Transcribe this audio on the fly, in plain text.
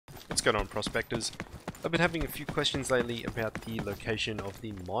What's going on, prospectors? I've been having a few questions lately about the location of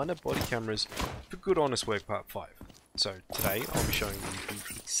the minor body cameras for Good Honest Work Part 5. So today I'll be showing you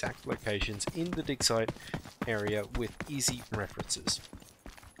the exact locations in the dig site area with easy references.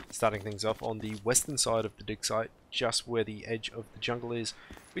 Starting things off on the western side of the dig site, just where the edge of the jungle is,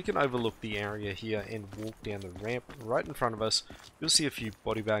 we can overlook the area here and walk down the ramp right in front of us. You'll see a few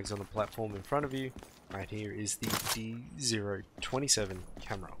body bags on the platform in front of you. Right here is the D027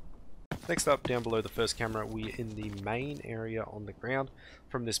 camera. Next up, down below the first camera, we're in the main area on the ground.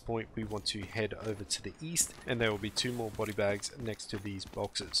 From this point, we want to head over to the east, and there will be two more body bags next to these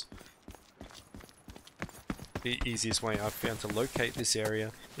boxes. The easiest way I've found to locate this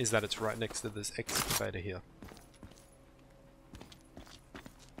area is that it's right next to this excavator here.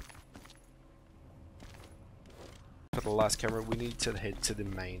 For the last camera, we need to head to the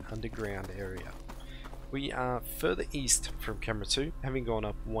main underground area. We are further east from camera 2, having gone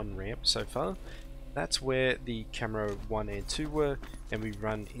up one ramp so far. That's where the camera 1 and 2 were, and we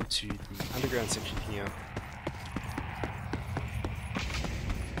run into the underground section here.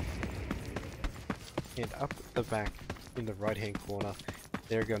 And up the back in the right hand corner,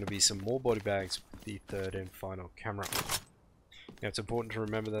 there are going to be some more body bags with the third and final camera. Now it's important to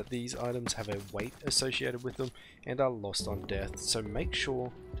remember that these items have a weight associated with them and are lost on death, so make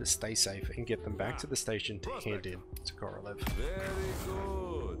sure to stay safe and get them back to the station to hand in to Korolev. Very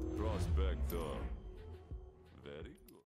good, Prospector.